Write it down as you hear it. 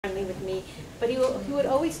but he would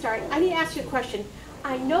always start, I need to ask you a question.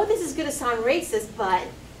 I know this is going to sound racist, but,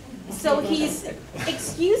 so he's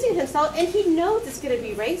excusing himself, and he knows it's going to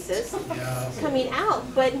be racist coming out,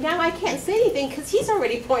 but now I can't say anything because he's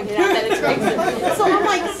already pointed out that it's racist. So I'm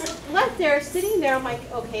like left there, sitting there, I'm like,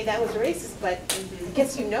 okay, that was racist, but I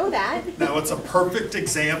guess you know that. Now it's a perfect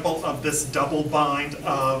example of this double bind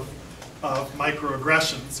of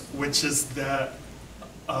microaggressions, which is that,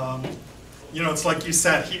 you know, it's like you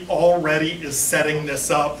said, he already is setting this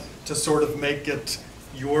up to sort of make it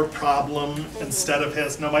your problem instead of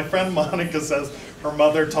his. Now my friend Monica says her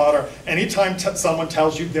mother taught her, anytime someone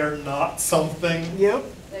tells you they're not something,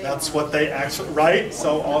 that's what they actually, right?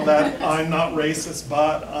 So all that, I'm not racist,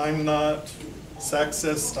 but I'm not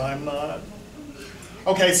sexist, I'm not.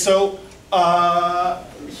 Okay, so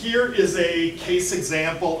here is a case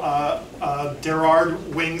example.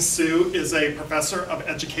 Derard Wing Su is a professor of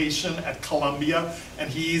education at Columbia, and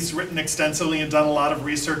he's written extensively and done a lot of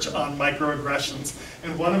research on microaggressions.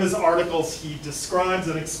 In one of his articles, he describes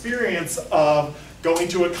an experience of going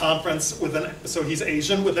to a conference with so he's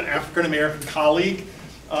Asian, with an African-American colleague.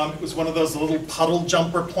 It was one of those little puddle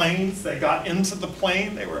jumper planes. They got into the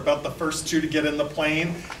plane. They were about the first two to get in the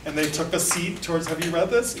plane, and they took a seat towards, have you read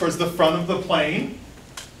this? Towards the front of the plane.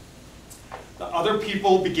 The other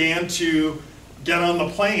people began to get on the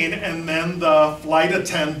plane, and then the flight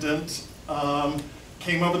attendant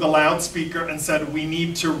came over the loudspeaker and said, we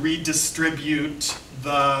need to redistribute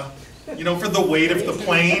the, you know, for the weight of the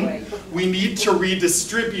plane, we need to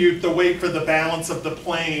redistribute the weight for the balance of the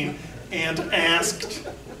plane, and asked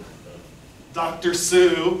Dr.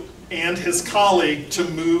 Su and his colleague to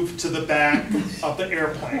move to the back of the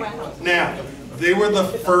airplane. Wow. Now, they were the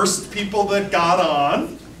first people that got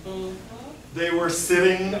on. They were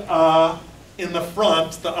sitting in the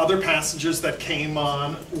front. The other passengers that came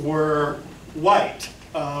on were white.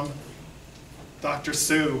 Dr.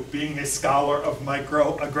 Su, being a scholar of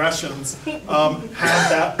microaggressions, had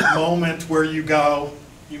that moment where you go,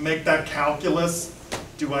 you make that calculus.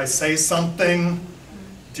 Do I say something?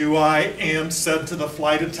 Do I? And said to the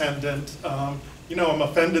flight attendant, you know, I'm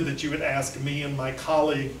offended that you would ask me and my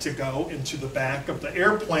colleague to go into the back of the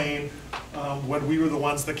airplane when we were the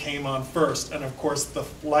ones that came on first. And of course, the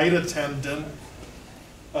flight attendant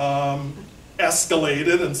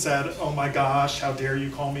escalated and said, oh my gosh, how dare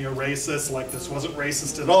you call me a racist? Like, this wasn't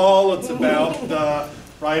racist at all. It's about the,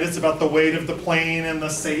 right? It's about the weight of the plane and the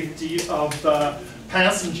safety of the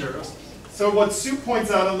passengers. So what Su points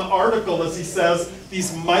out in the article is he says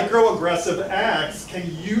these microaggressive acts can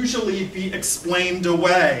usually be explained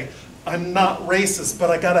away. I'm not racist, but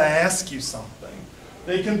I gotta ask you something.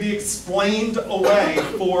 They can be explained away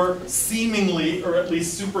for seemingly, or at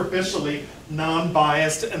least superficially,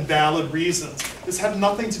 non-biased and valid reasons. This had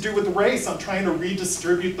nothing to do with race. I'm trying to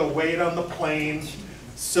redistribute the weight on the plane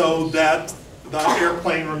so that the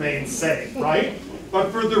airplane remains safe, right?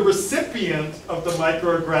 But for the recipient of the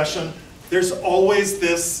microaggression, there's always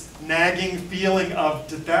this nagging feeling of,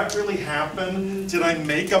 did that really happen? Did I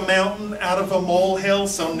make a mountain out of a molehill?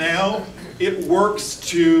 So now it works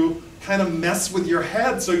to kind of mess with your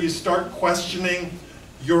head, so you start questioning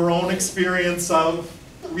your own experience of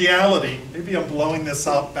reality. Maybe I'm blowing this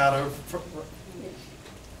up out of...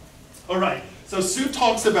 All right, so Su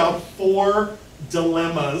talks about 4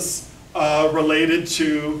 dilemmas related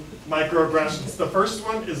to microaggressions. The first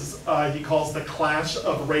one is, he calls the clash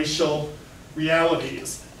of racial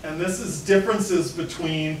realities. And this is differences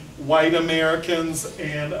between white Americans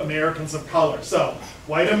and Americans of color. So,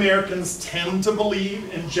 white Americans tend to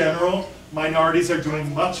believe, in general, minorities are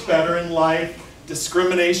doing much better in life.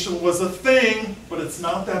 Discrimination was a thing, but it's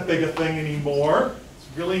not that big a thing anymore.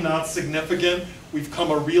 It's really not significant. We've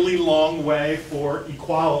come a really long way for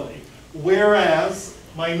equality. Whereas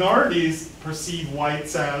minorities perceive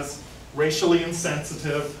whites as racially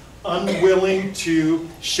insensitive, unwilling to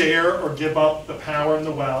share or give up the power and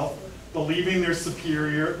the wealth, believing they're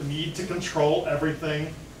superior, need to control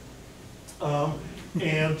everything,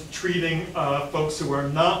 and treating folks who are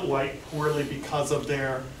not white poorly because of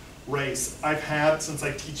their race. I've had, since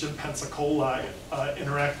I teach in Pensacola, I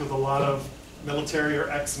interact with a lot of military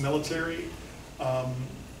or ex-military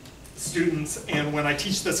students, and when I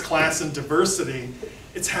teach this class in diversity,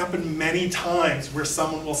 it's happened many times where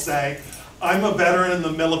someone will say, I'm a veteran in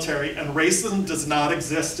the military, and racism does not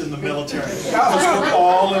exist in the military, because we're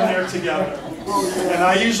all in there together. And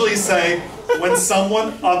I usually say, when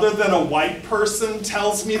someone other than a white person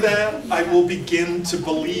tells me that, I will begin to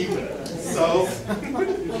believe it. So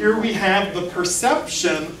here we have the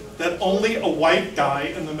perception that only a white guy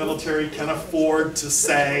in the military can afford to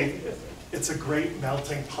say it's a great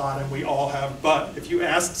melting pot, and we all have, but if you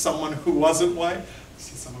asked someone who wasn't white, I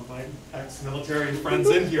see some of my ex-military friends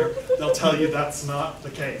in here, they'll tell you that's not the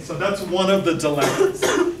case. So that's one of the dilemmas.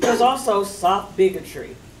 There's also soft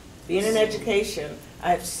bigotry. Being in education,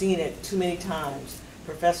 I've seen it too many times.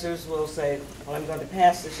 Professors will say, well, I'm going to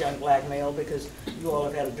pass this young black male because you all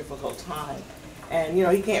have had a difficult time. And you know,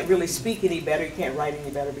 he can't really speak any better, he can't write any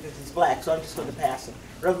better because he's black, so I'm just going to pass him.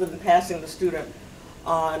 Rather than passing the student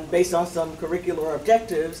based on some curricular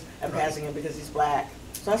objectives, and passing him because he's black.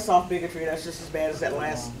 So that's soft bigotry. That's just as bad as that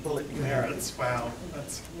last bullet you had. Wow.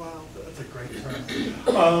 That's a great term.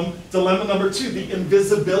 Dilemma number 2, the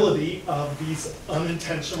invisibility of these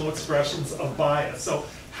unintentional expressions of bias. So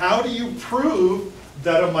how do you prove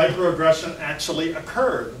that a microaggression actually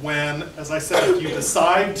occurred when, as I said, if you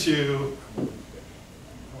decide to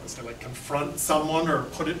confront someone or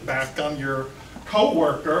put it back on your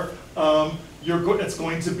coworker, it's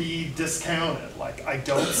going to be discounted. Like, I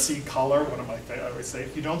don't see color. One of my favorites, I always say,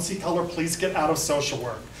 if you don't see color, please get out of social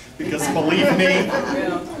work. Because believe me,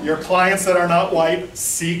 your clients that are not white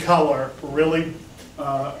see color really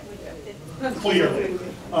clearly.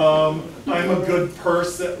 I'm a good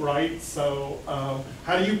person, right? So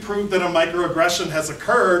how do you prove that a microaggression has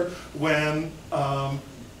occurred when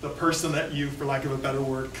the person that you, for lack of a better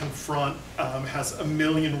word, confront has a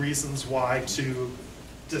million reasons why to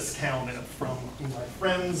discount it, from who my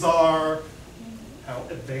friends are, how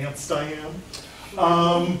advanced I am.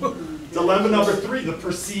 Dilemma number 3, the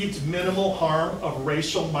perceived minimal harm of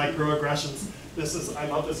racial microaggressions. This is, I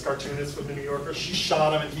love this cartoonist from the New Yorker. She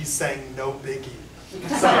shot him and he's saying, no biggie.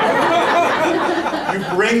 So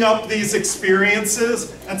you bring up these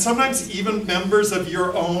experiences, and sometimes even members of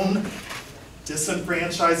your own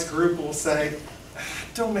disenfranchised group will say,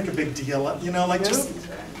 don't make a big deal, you know, like just,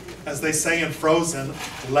 as they say in Frozen,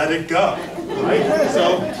 let it go, right?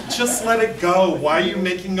 So just let it go. Why are you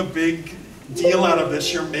making a big deal out of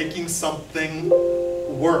this? You're making something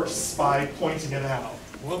worse by pointing it out.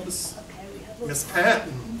 Whoops, Miss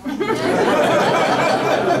Patton.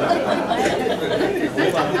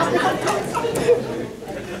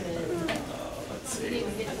 Let's see.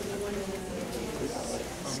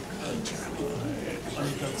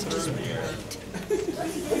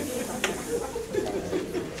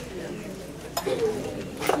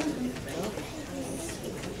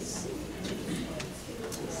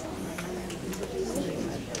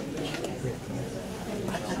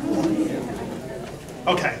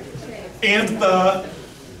 Okay, and the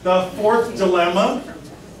 4th dilemma,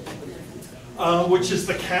 which is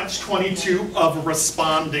the catch-22 of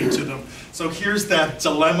responding to them. So here's that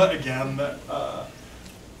dilemma again. That,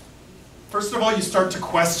 first of all, you start to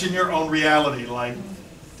question your own reality. Like,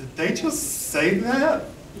 did they just say that?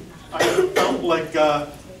 I felt like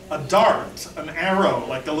a dart, an arrow,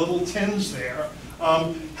 like a little tinge there.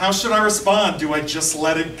 How should I respond? Do I just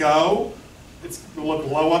let it go? Will it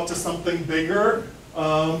blow up to something bigger?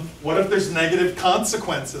 What if there's negative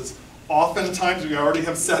consequences? Oftentimes, we already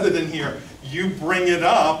have said it in here, you bring it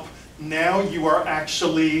up, now you are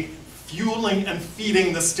actually fueling and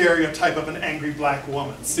feeding the stereotype of an angry black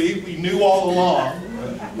woman. See, we knew all along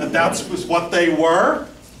that that was what they were.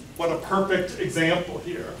 What a perfect example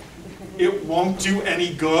here. It won't do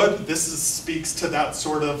any good. This speaks to that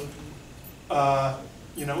sort of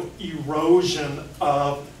erosion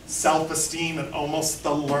of self-esteem and almost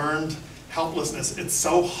the learned helplessness. It's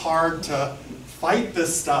so hard to fight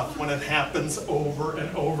this stuff when it happens over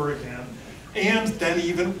and over again. And then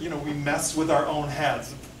even, we mess with our own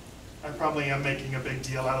heads. I probably am making a big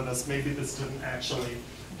deal out of this. Maybe this didn't actually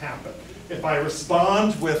happen. If I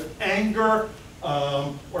respond with anger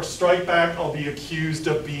or strike back, I'll be accused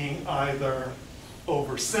of being either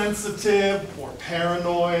oversensitive or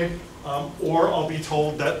paranoid, or I'll be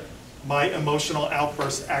told that my emotional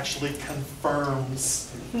outburst actually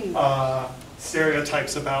confirms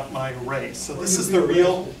stereotypes about my race. So this is the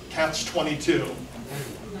real catch-22.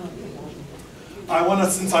 I want to,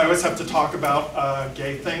 since I always have to talk about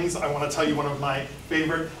gay things, I want to tell you one of my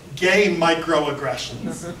favorite gay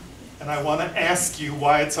microaggressions. And I want to ask you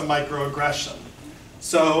why it's a microaggression.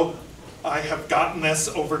 So I have gotten this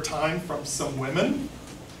over time from some women.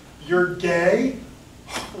 You're gay?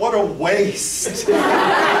 What a waste. So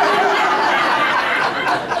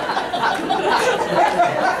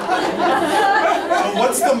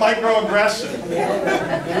what's the microaggression?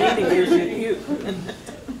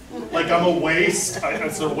 Like I'm a waste?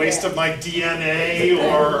 It's a waste of my DNA,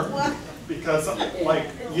 or because,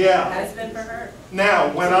 yeah.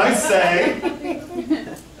 Now, when I say,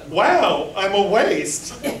 wow, I'm a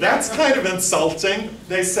waste, that's kind of insulting.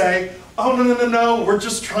 They say, oh, no, we're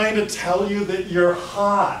just trying to tell you that you're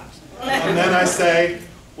hot. And then I say,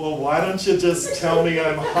 well, why don't you just tell me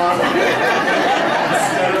I'm hot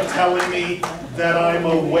instead of telling me that I'm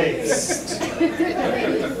a waste? I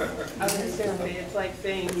was just going to say, it's like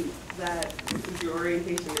saying that since your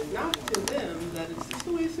orientation is not to them, that it's just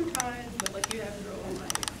a waste of time, but like you have your own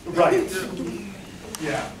life. Right.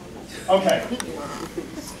 Yeah. Okay.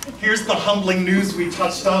 Here's the humbling news we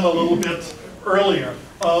touched on a little bit earlier.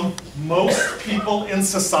 Most people in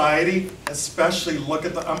society, especially look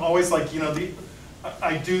at the, I'm always like, you know,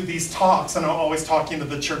 I do these talks and I'm always talking to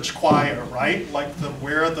the church choir, right? Like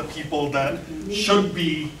where are the people that should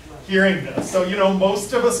be hearing this? So, you know,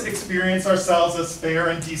 most of us experience ourselves as fair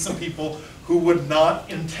and decent people who would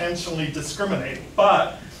not intentionally discriminate.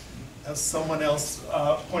 But as someone else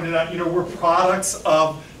pointed out, you know, we're products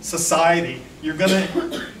of society. You're gonna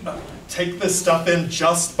take this stuff in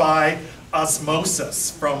just by osmosis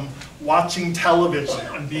from watching television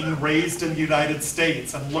and being raised in the United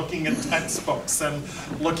States and looking at textbooks and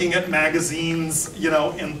looking at magazines, you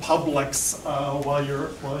know, in Publix while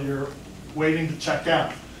you're waiting to check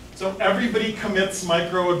out. So everybody commits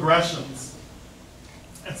microaggressions.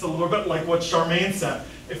 It's a little bit like what Charmaine said.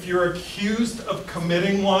 If you're accused of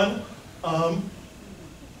committing one,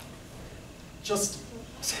 just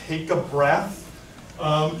take a breath,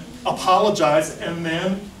 apologize, and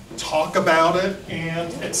then talk about it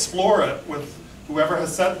and explore it with whoever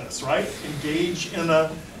has said this, right? Engage in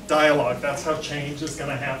a dialogue. That's how change is going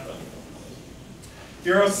to happen.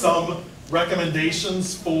 Here are some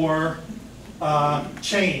recommendations for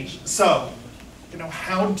change. So, you know,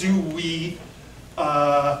 how do we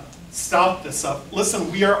stop this up?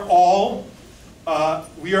 Listen, we are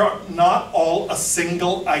not all a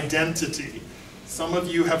single identity. Some of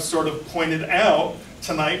you have sort of pointed out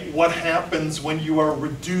tonight what happens when you are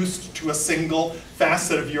reduced to a single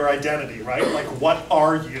facet of your identity, right? Like, what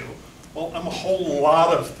are you? Well, I'm a whole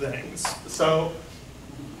lot of things. So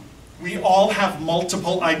we all have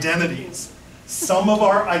multiple identities. Some of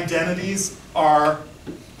our identities are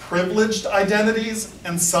privileged identities,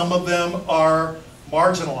 and some of them are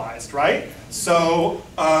marginalized, right? So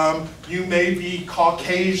you may be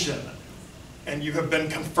Caucasian, and you have been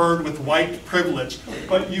conferred with white privilege,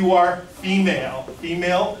 but you are female.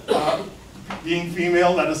 Being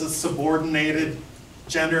female, that is a subordinated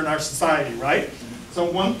gender in our society, right? So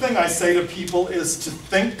one thing I say to people is to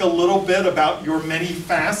think a little bit about your many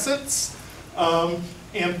facets,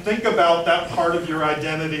 and think about that part of your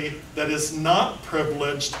identity that is not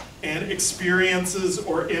privileged and experiences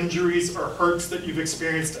or injuries or hurts that you've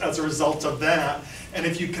experienced as a result of that. And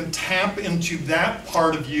if you can tap into that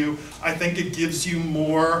part of you, I think it gives you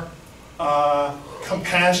more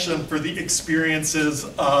compassion for the experiences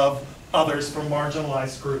of others from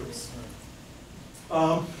marginalized groups.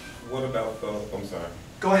 What about those, I'm sorry.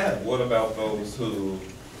 Go ahead. What about those who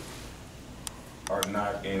are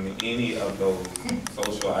not in any of those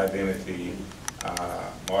social identity,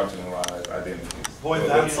 marginalized identities? Boy,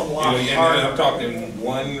 that's a lot harder. I'm talking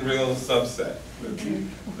one real subset.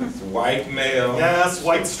 This white male. Yes,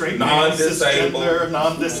 white, straight, non-disabled,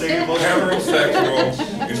 non-disabled,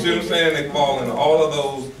 heterosexual. You see what I'm saying? They fall in all of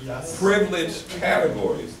those yes. privileged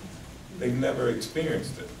categories. They've never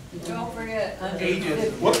experienced it. Don't forget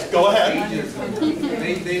ages. Whoops, go ahead.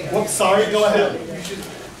 Whoops, sorry, go ahead. You should,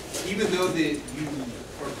 even though that you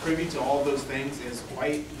are privy to all those things as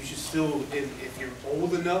white, you should still, if you're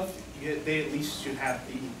old enough, they at least should have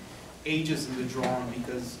the ages in the drawing,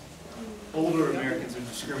 because older Americans are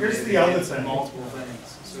discriminated Here's the other against thing. multiple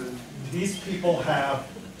things. So These people have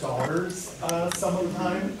daughters some of the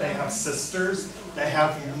time, they have sisters, they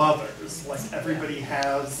have mothers, like everybody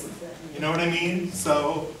has, you know what I mean?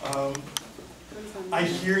 So I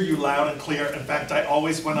hear you loud and clear. In fact, I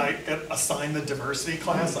always, when I get assigned the diversity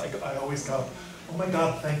class, I always go, oh my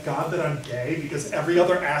God, thank God that I'm gay, because every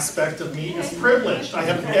other aspect of me is privileged. I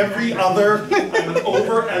have every other, I'm an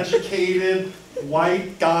overeducated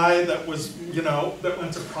white guy that was, you know, that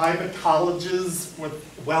went to private colleges with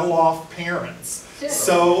well-off parents.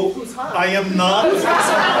 So I am not.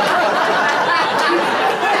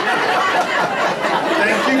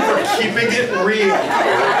 Thank you for keeping it real.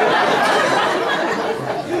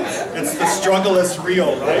 It's the struggle is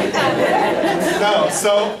real, right? No,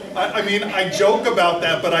 so I mean, I joke about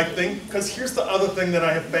that, but I think, because here's the other thing that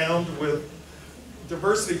I have found with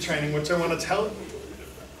diversity training, which I want to tell you.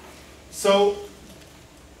 So,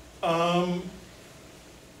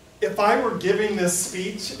 if I were giving this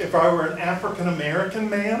speech, if I were an African American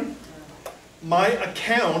man, my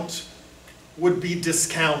account would be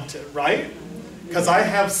discounted, right? Because I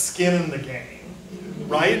have skin in the game,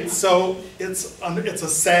 right? So it's a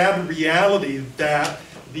sad reality that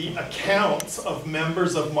the accounts of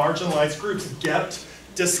members of marginalized groups get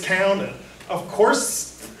discounted. Of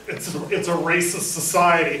course, it's a racist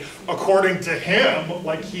society. According to him,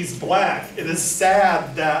 like he's black. It is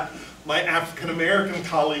sad that my African-American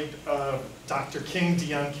colleague, Dr. King,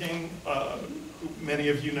 Dion King, who many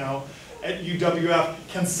of you know, at UWF,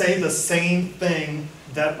 can say the same thing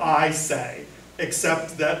that I say,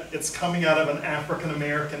 except that it's coming out of an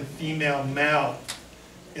African-American female mouth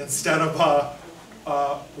instead of a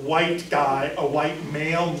white guy, a white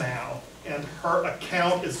male mouth. And her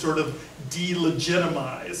account is sort of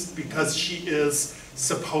delegitimized because she is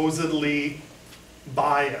supposedly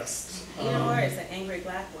biased. You know her as an angry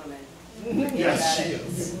black woman. Yes, she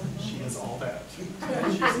is. She is all that.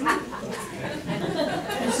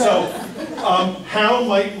 So, how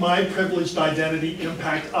might my privileged identity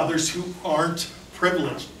impact others who aren't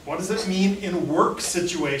privileged? What does it mean in work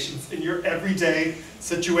situations, in your everyday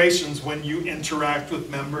situations when you interact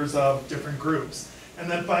with members of different groups? And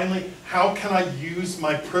then finally, how can I use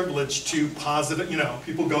my privilege to positive,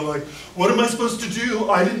 people go like, what am I supposed to do?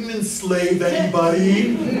 I didn't enslave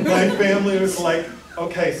anybody. My family was like,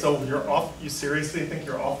 okay, so you seriously think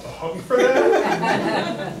you're off the hook for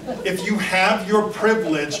that? If you have your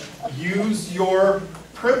privilege, use your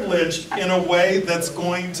privilege in a way that's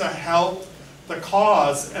going to help the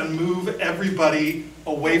cause and move everybody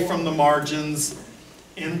away from the margins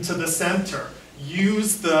into the center.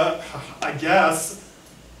 Use the,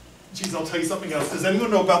 geez, I'll tell you something else. Does anyone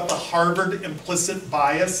know about the Harvard implicit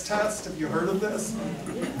bias test? Have you heard of this?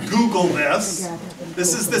 Google this.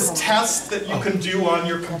 This is this test that you can do on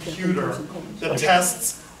your computer that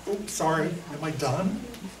tests, oops, sorry, am I done?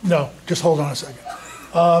 No, just hold on a second.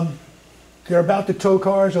 They're about to tow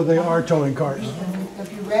cars, or they are towing cars?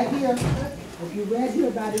 If you read here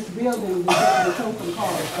about this building, the token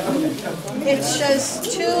cars. It shows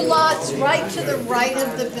 2 lots right to the right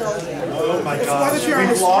of the building. Oh my gosh,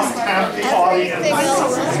 we've lost half the audience. Everything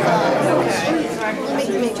else is fine. Let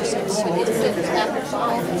me just continue to finish after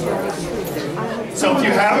 5. So if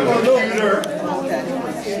you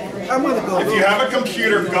have a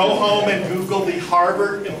computer, go home and Google the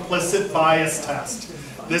Harvard implicit bias test.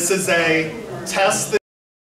 This is a test that